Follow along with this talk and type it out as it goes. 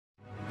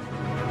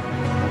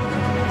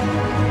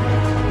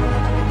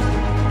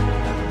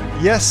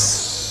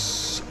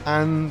Yes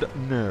and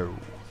no.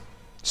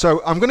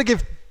 So I'm going to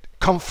give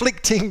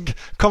conflicting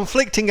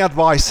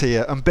advice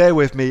here, and bear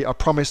with me. I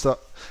promise that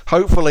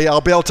hopefully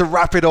I'll be able to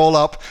wrap it all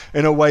up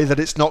in a way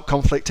that it's not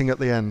conflicting at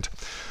the end.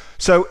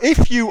 So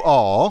if you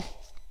are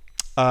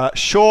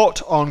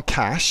short on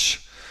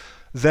cash,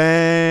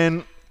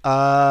 then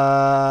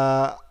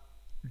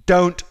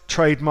don't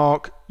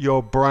trademark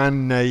your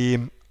brand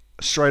name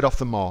straight off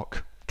the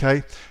mark.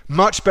 Okay,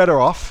 much better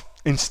off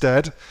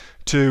instead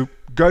to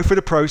go through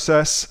the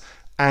process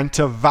and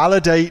to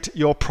validate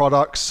your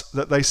products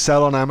that they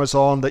sell on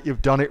Amazon, that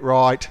you've done it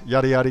right,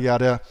 yada yada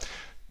yada,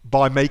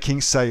 by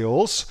making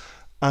sales,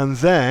 and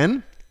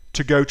then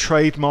to go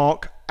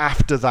trademark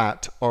after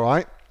that. All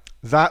right,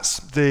 that's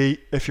the,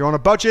 if you're on a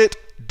budget,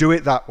 do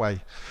it that way.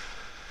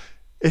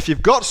 If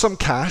you've got some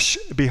cash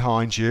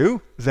behind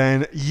you,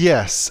 then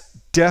yes,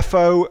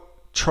 defo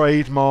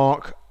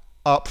trademark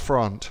up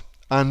front.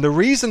 And the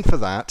reason for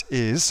that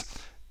is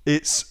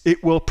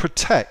it will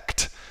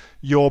protect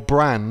your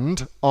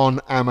brand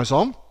on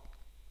Amazon.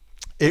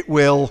 It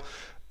will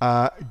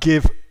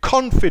give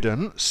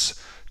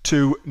confidence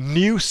to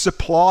new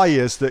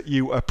suppliers that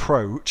you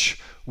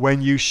approach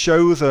when you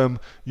show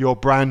them your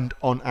brand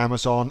on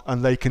Amazon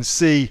and they can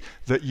see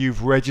that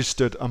you've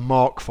registered a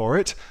mark for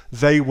it.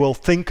 They will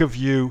think of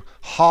you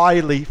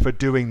highly for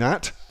doing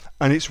that,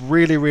 and it's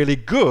really, really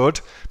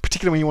good,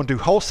 particularly when you want to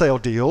do wholesale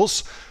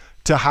deals,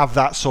 to have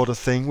that sort of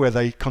thing where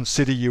they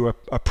consider you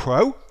a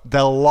pro.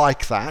 They'll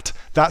like that.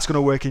 That's going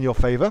to work in your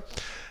favor.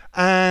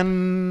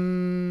 And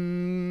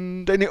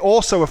then it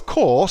also, of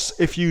course,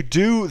 if you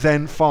do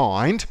then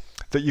find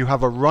that you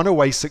have a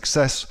runaway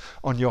success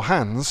on your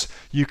hands,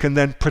 you can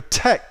then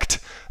protect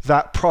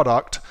that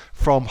product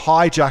from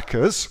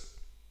hijackers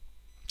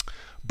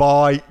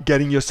by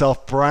getting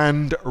yourself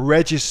brand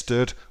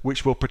registered,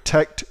 which will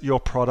protect your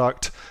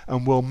product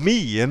and will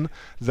mean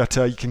that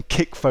you can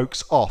kick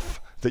folks off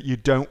that you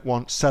don't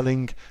want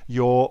selling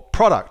your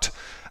product.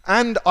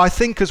 And I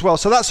think as well,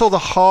 so that's all the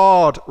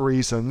hard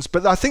reasons,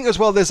 but I think as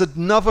well there's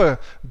another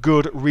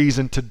good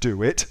reason to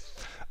do it,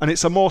 and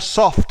it's a more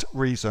soft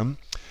reason.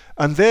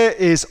 And there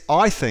is,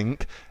 I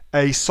think,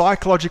 a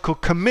psychological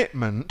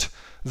commitment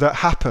that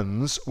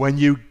happens when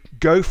you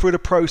go through the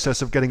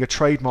process of getting a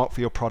trademark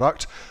for your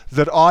product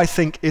that I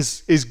think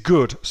is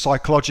good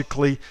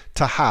psychologically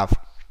to have.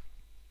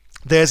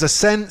 There's a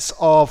sense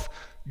of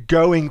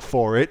going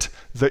for it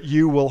that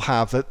you will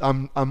have, that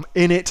I'm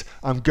in it,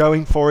 I'm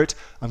going for it,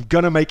 I'm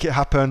gonna make it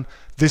happen,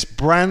 this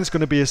brand's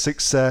gonna be a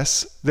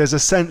success. There's a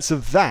sense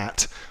of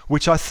that,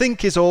 which I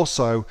think is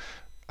also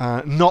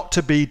not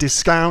to be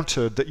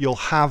discounted, that you'll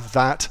have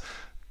that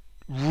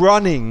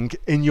running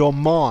in your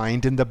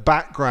mind in the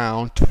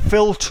background,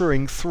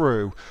 filtering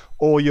through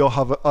all your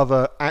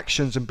other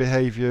actions and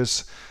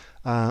behaviors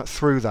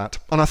through that.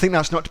 And I think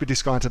that's not to be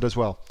discounted as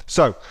well.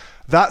 So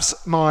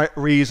that's my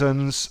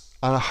reasons,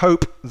 and I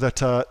hope that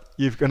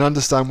you can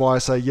understand why I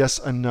say yes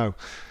and no.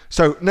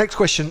 So next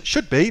question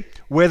should be,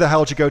 where the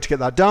hell do you go to get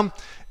that done?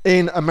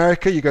 In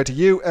America, you go to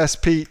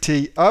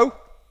USPTO,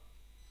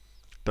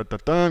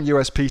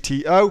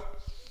 USPTO,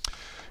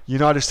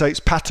 United States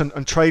Patent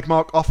and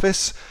Trademark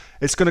Office.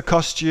 It's going to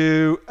cost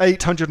you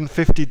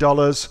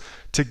 $850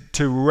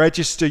 to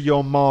register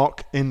your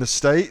mark in the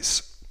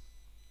States,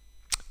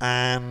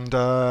 and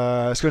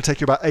it's going to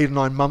take you about 8 or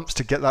 9 months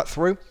to get that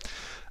through.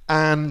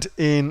 And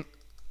in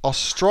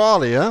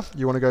Australia,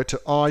 you want to go to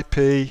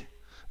IP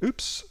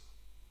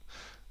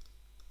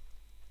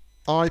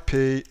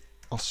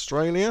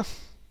Australia,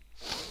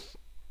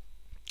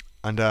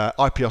 and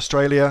IP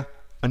Australia,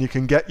 and you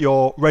can get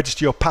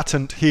register your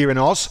patent here in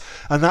Oz,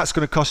 and that's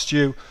going to cost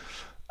you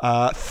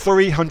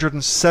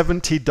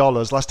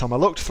 $370. Last time I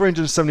looked,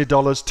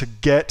 $370 to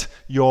get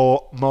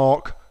your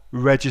mark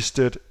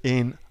registered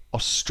in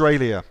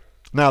Australia.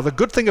 Now, the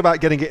good thing about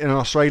getting it in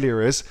Australia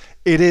is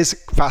it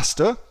is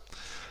faster,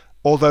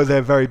 although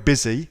they're very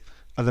busy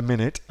at the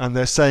minute and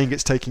they're saying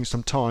it's taking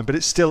some time, but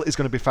it still is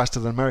going to be faster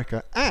than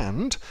America.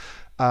 And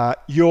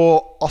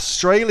your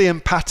Australian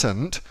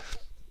patent,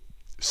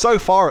 so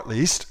far at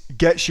least,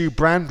 gets you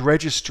brand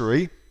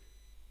registry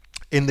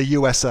in the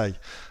USA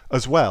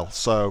as well.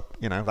 So,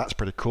 you know, that's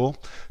pretty cool.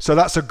 So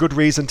that's a good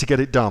reason to get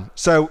it done.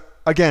 So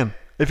again,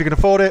 if you can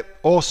afford it,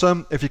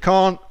 awesome. If you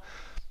can't,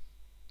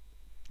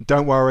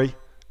 don't worry.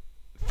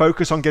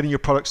 Focus on getting your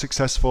product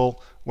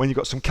successful. When you've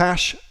got some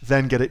cash,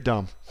 then get it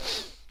done.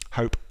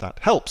 Hope that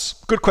helps.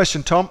 Good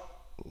question, Tom.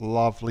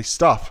 Lovely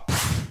stuff.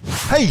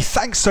 Hey,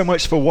 thanks so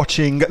much for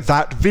watching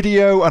that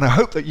video, and I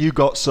hope that you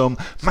got some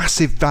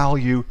massive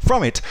value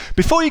from it.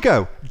 Before you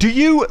go, do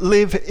you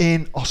live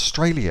in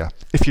Australia?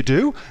 If you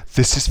do,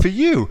 this is for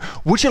you.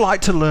 Would you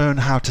like to learn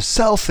how to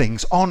sell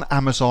things on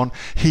Amazon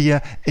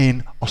here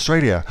in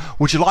Australia?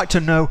 Would you like to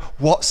know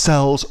what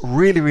sells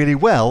really, really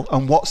well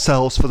and what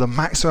sells for the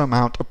maximum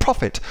amount of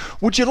profit?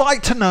 Would you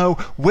like to know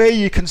where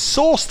you can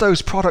source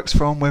those products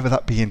from, whether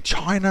that be in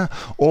China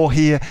or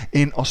here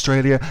in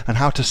Australia, and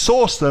how to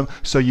source them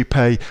so you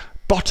pay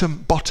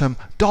bottom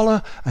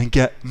dollar and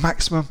get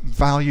maximum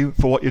value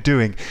for what you're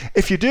doing.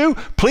 If you do,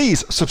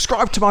 please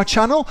subscribe to my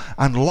channel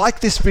and like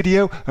this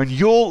video, and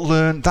you'll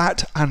learn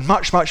that and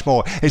much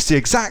more. It's the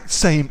exact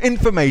same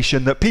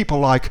information that people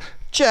like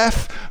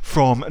Jeff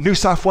from New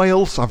South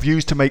Wales I've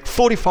used to make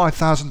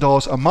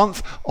 $45,000 a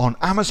month on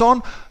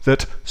Amazon,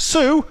 that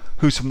Sue,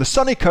 who's from the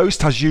sunny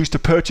coast, has used to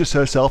purchase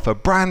herself a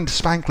brand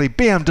spankly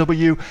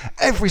BMW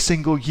every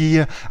single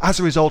year as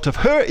a result of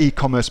her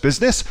e-commerce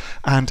business,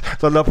 and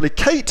the lovely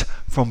Kate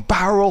from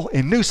Bowral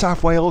in New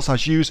South Wales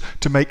has used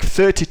to make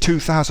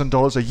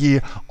 $32,000 a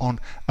year on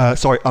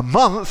a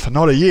month,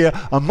 not a year,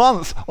 a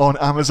month on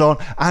Amazon,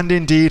 and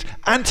indeed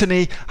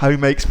Anthony, who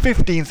makes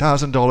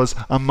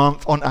 $15,000 a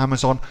month on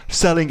Amazon,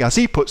 selling, as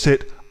he puts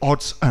it,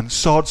 odds and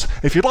sods.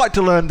 If you'd like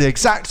to learn the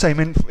exact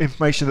same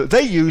information that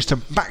they use to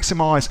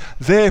maximize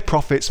their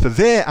profits for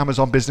their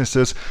Amazon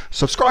businesses,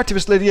 subscribe to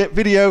this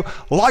video,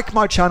 like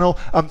my channel,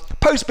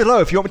 post below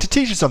if you want me to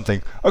teach you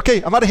something.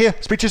 Okay, I'm out of here.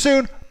 Speak to you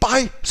soon.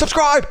 Bye.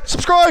 Subscribe.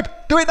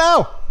 Do it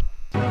now.